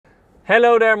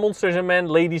Hello there monsters and men,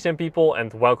 ladies and people,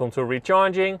 and welcome to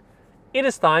Recharging. It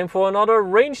is time for another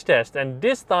range test, and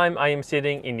this time I am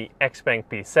sitting in the XPENG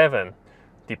P7,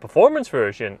 the performance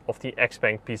version of the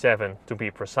XPENG P7 to be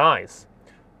precise.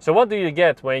 So what do you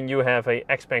get when you have a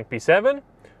XPENG P7?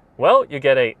 Well, you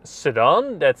get a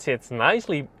sedan that sits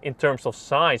nicely in terms of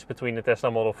size between the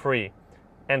Tesla Model 3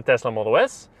 and Tesla Model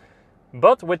S,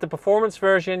 but with the performance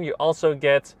version you also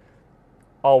get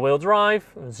all-wheel drive,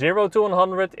 0 to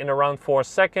 100 in around 4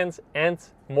 seconds, and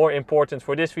more important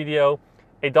for this video,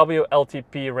 a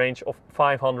WLTP range of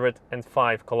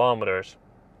 505 kilometers.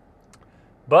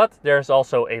 But there's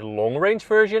also a long-range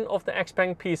version of the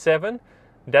XPENG P7.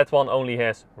 That one only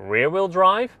has rear-wheel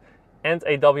drive and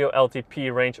a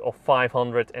WLTP range of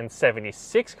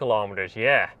 576 kilometers.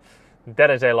 Yeah, that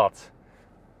is a lot.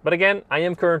 But again, I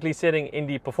am currently sitting in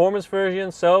the performance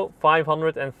version, so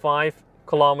 505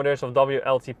 kilometers of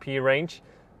WLTP range,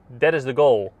 that is the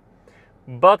goal.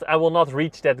 But I will not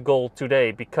reach that goal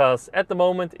today because at the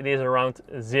moment it is around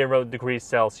 0 degrees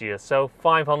Celsius. So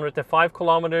 505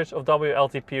 kilometers of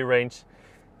WLTP range,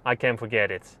 I can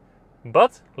forget it.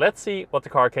 But let's see what the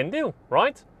car can do,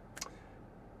 right?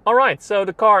 Alright, so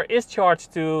the car is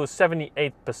charged to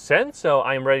 78%, so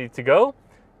I am ready to go.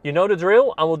 You know the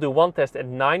drill, I will do one test at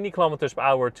 90 kilometers per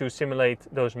hour to simulate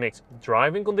those mixed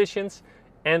driving conditions.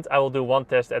 And I will do one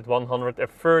test at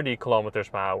 130 kilometers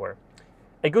per hour.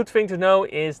 A good thing to know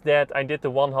is that I did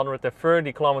the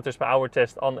 130 kilometers per hour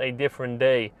test on a different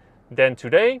day than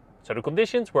today. So the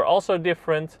conditions were also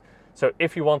different. So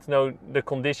if you want to know the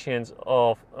conditions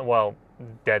of, well,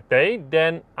 that day,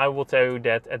 then I will tell you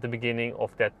that at the beginning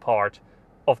of that part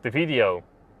of the video.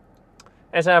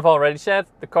 As I have already said,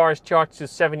 the car is charged to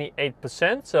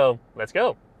 78%, so let's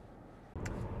go.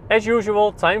 As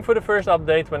usual, time for the first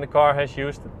update when the car has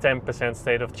used 10%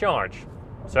 state of charge.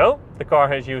 So, the car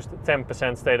has used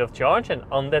 10% state of charge, and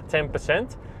on that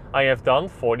 10% I have done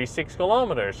 46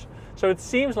 kilometers. So it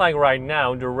seems like right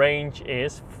now the range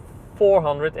is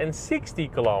 460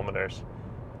 kilometers.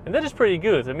 And that is pretty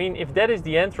good. I mean, if that is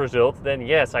the end result, then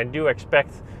yes, I do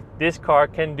expect this car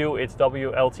can do its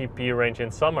WLTP range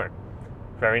in summer.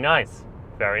 Very nice,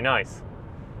 very nice.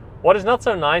 What is not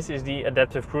so nice is the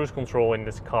adaptive cruise control in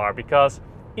this car, because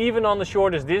even on the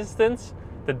shortest distance,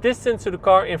 the distance to the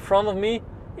car in front of me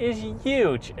is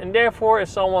huge, and therefore if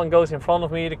someone goes in front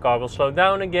of me, the car will slow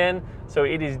down again, so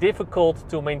it is difficult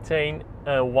to maintain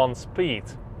one speed.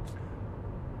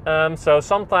 So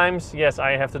sometimes, yes,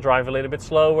 I have to drive a little bit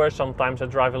slower, sometimes I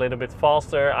drive a little bit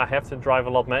faster, I have to drive a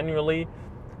lot manually.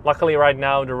 Luckily right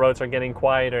now the roads are getting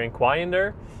quieter and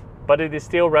quieter, but it is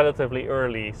still relatively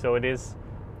early, so it is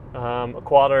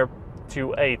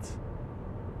 7:45.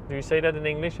 Do you say that in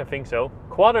English? I think so.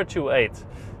 7:45.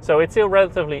 So it's still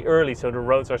relatively early, so the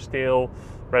roads are still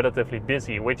relatively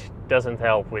busy, which doesn't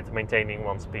help with maintaining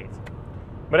one speed.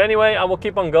 But anyway, I will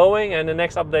keep on going, and the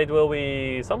next update will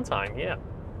be sometime, yeah.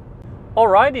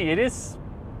 Alrighty, it is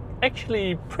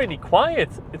actually pretty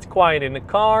quiet. It's quiet in the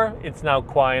car, it's now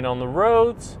quiet on the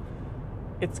roads,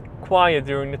 it's quiet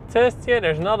during the test. Yeah,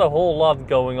 there's not a whole lot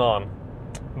going on.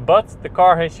 But the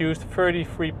car has used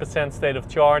 33% state of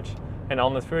charge, and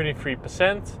on the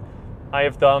 33% I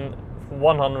have done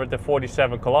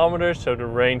 147 kilometers, so the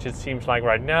range, it seems like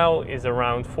right now, is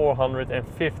around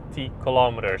 450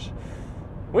 kilometers,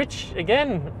 which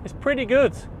again is pretty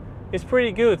good. It's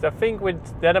pretty good. I think with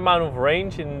that amount of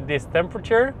range in this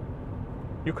temperature,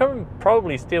 you can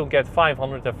probably still get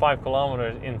 505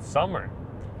 kilometers in summer.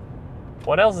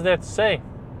 What else is there to say?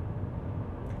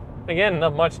 Again,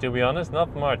 not much, to be honest,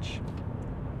 not much.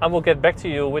 I will get back to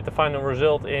you with the final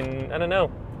result in, I don't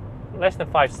know, less than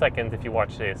 5 seconds if you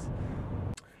watch this.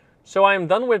 So I am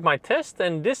done with my test,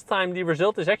 and this time the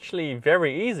result is actually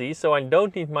very easy, so I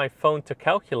don't need my phone to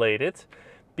calculate it,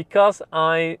 because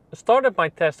I started my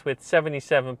test with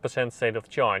 77% state of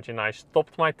charge and I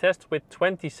stopped my test with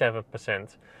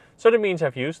 27%. So that means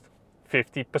I've used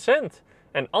 50%.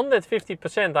 And on that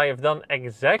 50% I have done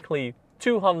exactly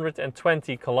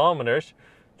 220 kilometers,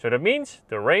 so that means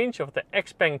the range of the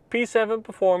XPENG P7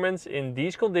 Performance in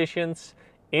these conditions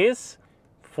is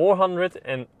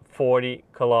 440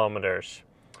 kilometers.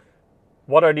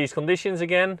 What are these conditions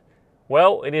again?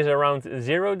 Well, it is around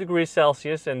 0 degrees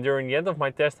Celsius, and during the end of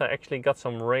my test I actually got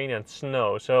some rain and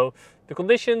snow, so the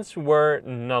conditions were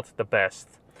not the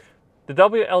best. The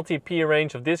WLTP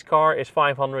range of this car is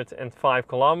 505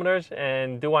 kilometers,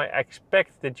 and do I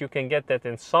expect that you can get that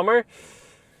in summer?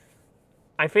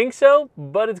 I think so,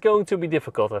 but it's going to be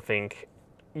difficult, I think.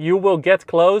 You will get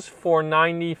close for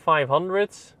 90,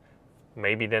 500s,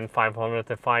 maybe then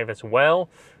 505 as well,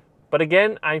 But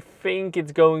again, I think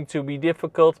it's going to be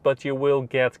difficult, but you will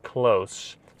get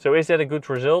close. So is that a good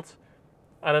result?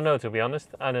 I don't know, to be honest.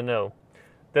 I don't know.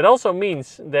 That also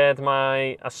means that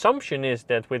my assumption is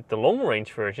that with the long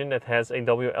range version that has a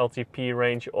WLTP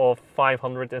range of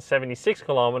 576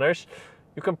 kilometers,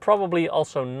 you can probably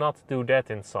also not do that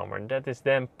in summer. That is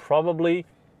then probably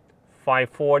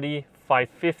 540,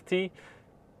 550,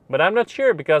 but I'm not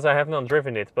sure because I have not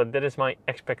driven it, but that is my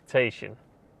expectation.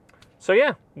 So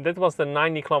yeah, that was the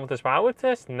 90 kilometers per hour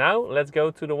test. Now let's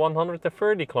go to the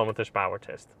 130 kilometers per hour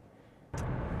test.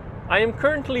 I am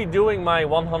currently doing my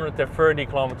 130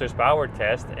 kilometers per hour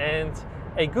test, and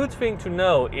a good thing to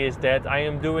know is that I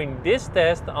am doing this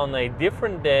test on a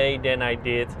different day than I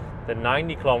did the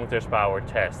 90 kilometers per hour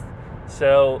test.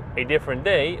 So a different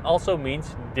day also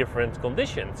means different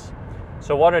conditions.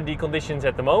 So what are the conditions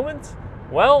at the moment?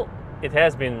 Well, it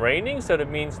has been raining, so that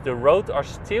means the roads are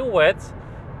still wet.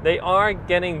 They are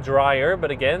getting drier,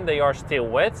 but again, they are still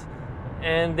wet.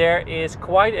 And there is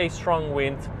quite a strong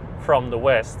wind from the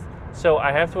west. So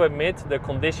I have to admit the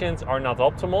conditions are not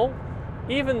optimal.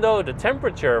 Even though the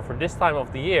temperature for this time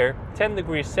of the year, 10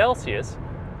 degrees Celsius,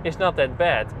 is not that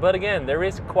bad. But again, there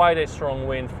is quite a strong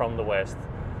wind from the west.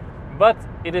 But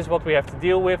it is what we have to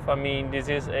deal with. I mean, this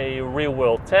is a real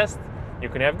world test. You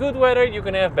can have good weather, you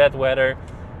can have bad weather.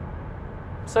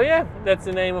 So yeah, that's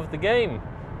the name of the game.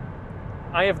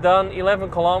 I have done 11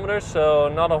 kilometers, so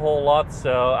not a whole lot.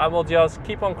 So I will just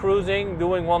keep on cruising,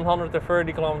 doing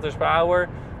 130 kilometers per hour.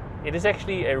 It is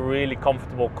actually a really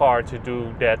comfortable car to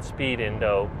do that speed in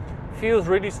though. Feels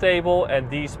really stable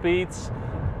at these speeds.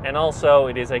 And also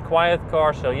it is a quiet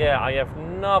car, so yeah, I have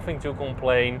nothing to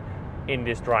complain in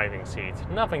this driving seat.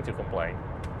 Nothing to complain.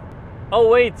 Oh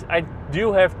wait, I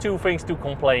do have two things to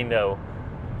complain though.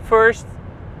 First,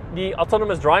 the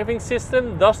autonomous driving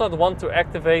system does not want to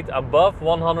activate above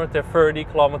 130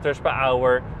 kilometers per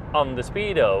hour on the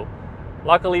speedo.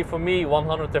 Luckily for me,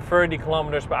 130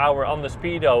 kilometers per hour on the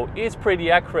speedo is pretty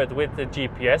accurate with the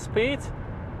GPS speed.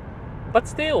 But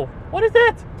still, what is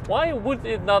that? Why would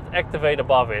it not activate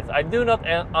above it? I do not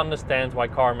understand why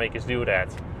car makers do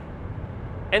that.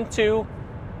 And two,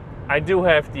 I do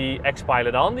have the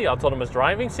X-Pilot on, the autonomous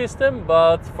driving system,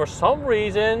 but for some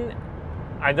reason,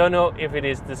 I don't know if it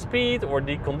is the speed or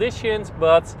the conditions,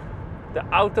 but the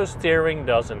auto steering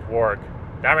doesn't work.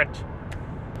 Damn it.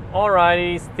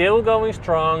 Alrighty, still going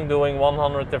strong, doing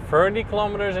 130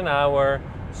 kilometers an hour.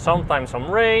 Sometimes some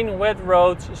rain, wet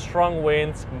roads, strong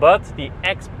winds, but the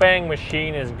XPENG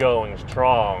machine is going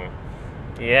strong.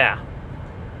 Yeah.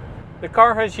 The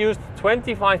car has used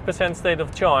 25% state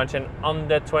of charge, and on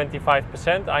that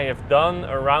 25% I have done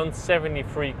around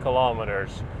 73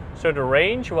 kilometers. So the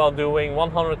range while doing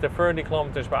 130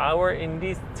 kilometers per hour in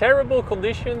these terrible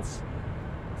conditions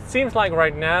seems like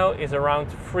right now is around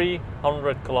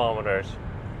 300 kilometers.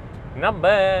 Not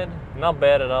bad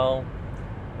at all.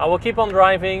 I will keep on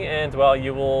driving and well,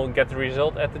 you will get the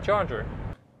result at the charger.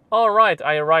 Alright,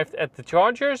 I arrived at the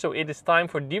charger, so it is time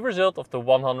for the result of the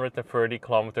 130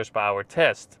 kilometers per hour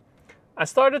test. I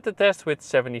started the test with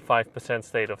 75%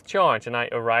 state of charge and I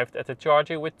arrived at the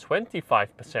charger with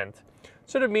 25%.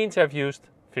 So that means I've used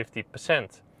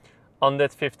 50%. On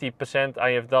that 50%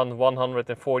 I have done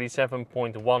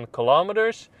 147.1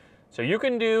 kilometers. So you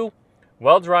can do,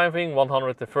 while driving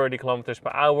 130 kilometers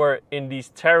per hour in these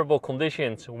terrible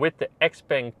conditions with the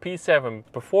XPENG P7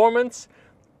 Performance,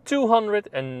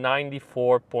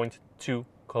 294.2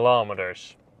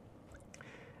 kilometers.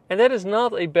 And that is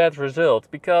not a bad result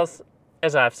because,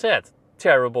 as I've said,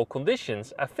 terrible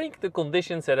conditions. I think the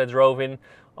conditions that I drove in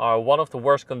are one of the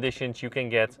worst conditions you can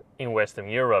get in Western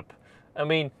Europe. I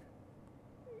mean,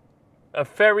 a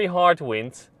very hard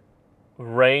wind,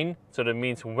 rain, so that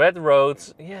means wet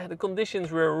roads. Yeah, the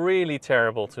conditions were really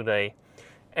terrible today.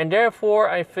 And therefore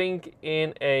I think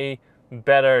in a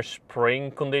better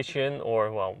spring condition, or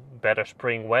well, better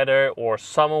spring weather or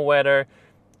summer weather,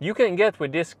 you can get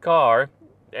with this car,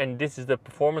 and this is the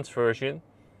performance version,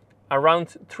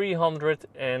 around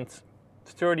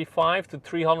 335 to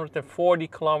 340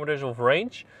 kilometers of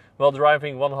range while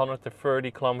driving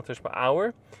 130 kilometers per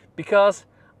hour, because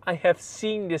I have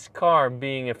seen this car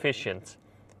being efficient.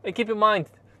 And keep in mind,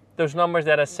 those numbers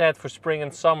that I said for spring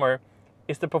and summer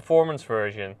is the performance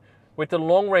version. With the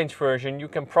long range version, you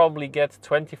can probably get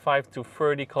 25 to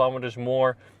 30 kilometers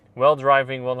more while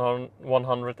driving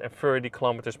 130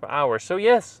 kilometers per hour. So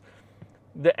yes,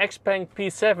 the XPENG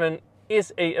P7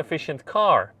 is an efficient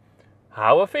car.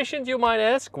 How efficient, you might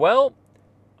ask? Well,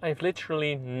 I have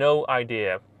literally no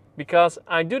idea, because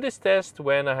I do this test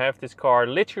when I have this car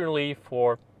literally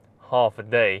for half a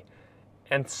day,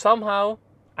 and somehow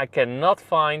I cannot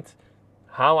find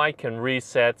how I can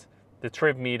reset the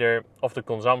trip meter of the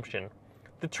consumption.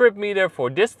 The trip meter for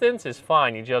distance is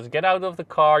fine. You just get out of the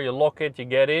car, you lock it, you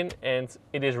get in, and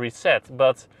it is reset.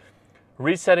 But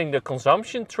resetting the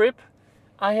consumption trip,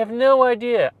 I have no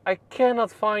idea. I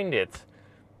cannot find it.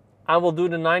 I will do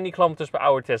the 90 kilometers per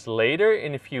hour test later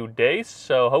in a few days.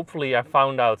 So hopefully I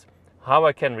found out how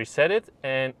I can reset it.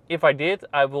 And if I did,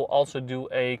 I will also do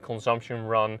a consumption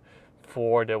run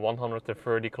for the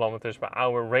 130 kilometers per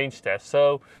hour range test.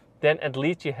 So then at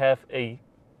least you have a,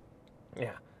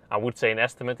 I would say an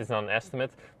estimate, it's not an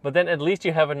estimate, but then at least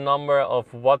you have a number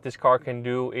of what this car can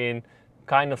do in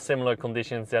kind of similar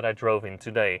conditions that I drove in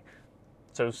today.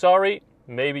 So sorry,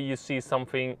 maybe you see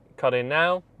something cut in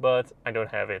now, but I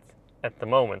don't have it at the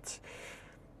moment.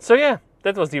 So yeah,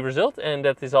 that was the result, and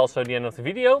that is also the end of the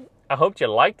video. I hope you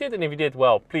liked it, and if you did,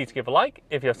 well, please give a like.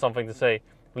 If you have something to say,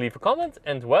 leave a comment,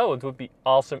 and well, it would be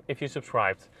awesome if you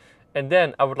subscribed. And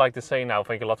then I would like to say now,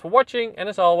 thank you a lot for watching, and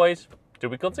as always, to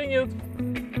be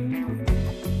continued.